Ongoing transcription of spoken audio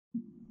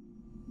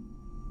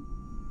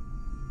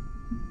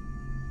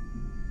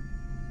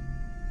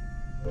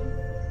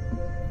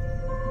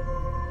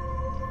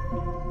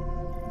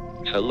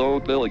Hello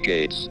Bill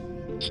Gates.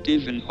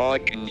 Stephen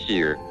Hawking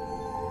here.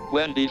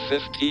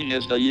 2015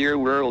 is the year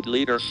world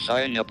leaders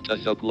sign up to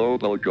the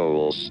global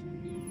goals.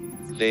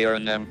 They are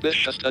an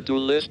ambitious to-do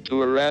list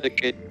to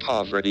eradicate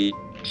poverty,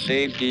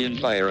 save the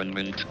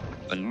environment,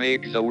 and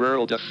make the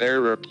world a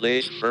fairer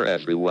place for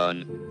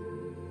everyone.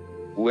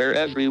 Where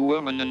every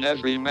woman and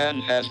every man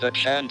has the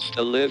chance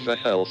to live a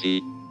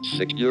healthy,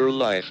 secure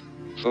life,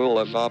 full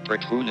of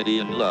opportunity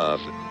and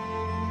love.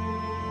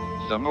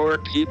 The more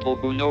people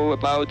who know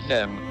about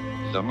them,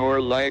 the more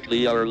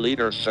likely our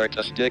leaders are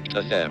to stick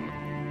to them.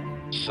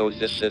 So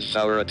this is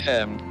our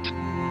attempt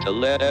to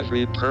let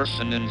every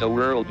person in the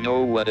world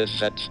know what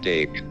is at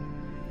stake.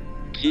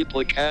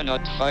 People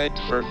cannot fight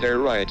for their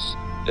rights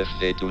if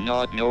they do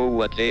not know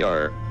what they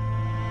are.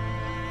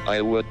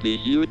 I would be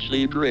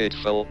hugely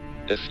grateful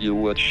if you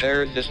would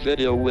share this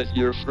video with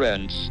your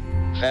friends,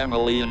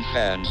 family and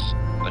fans,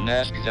 and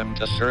ask them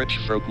to search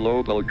for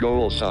global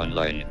goals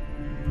online.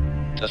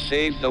 To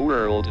save the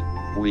world,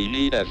 we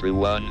need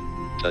everyone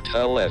to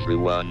tell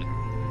everyone.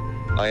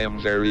 I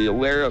am very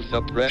aware of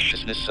the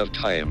preciousness of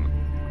time.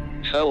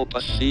 Help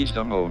us seize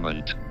the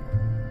moment.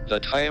 The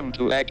time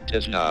to act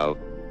is now.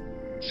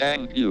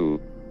 Thank you.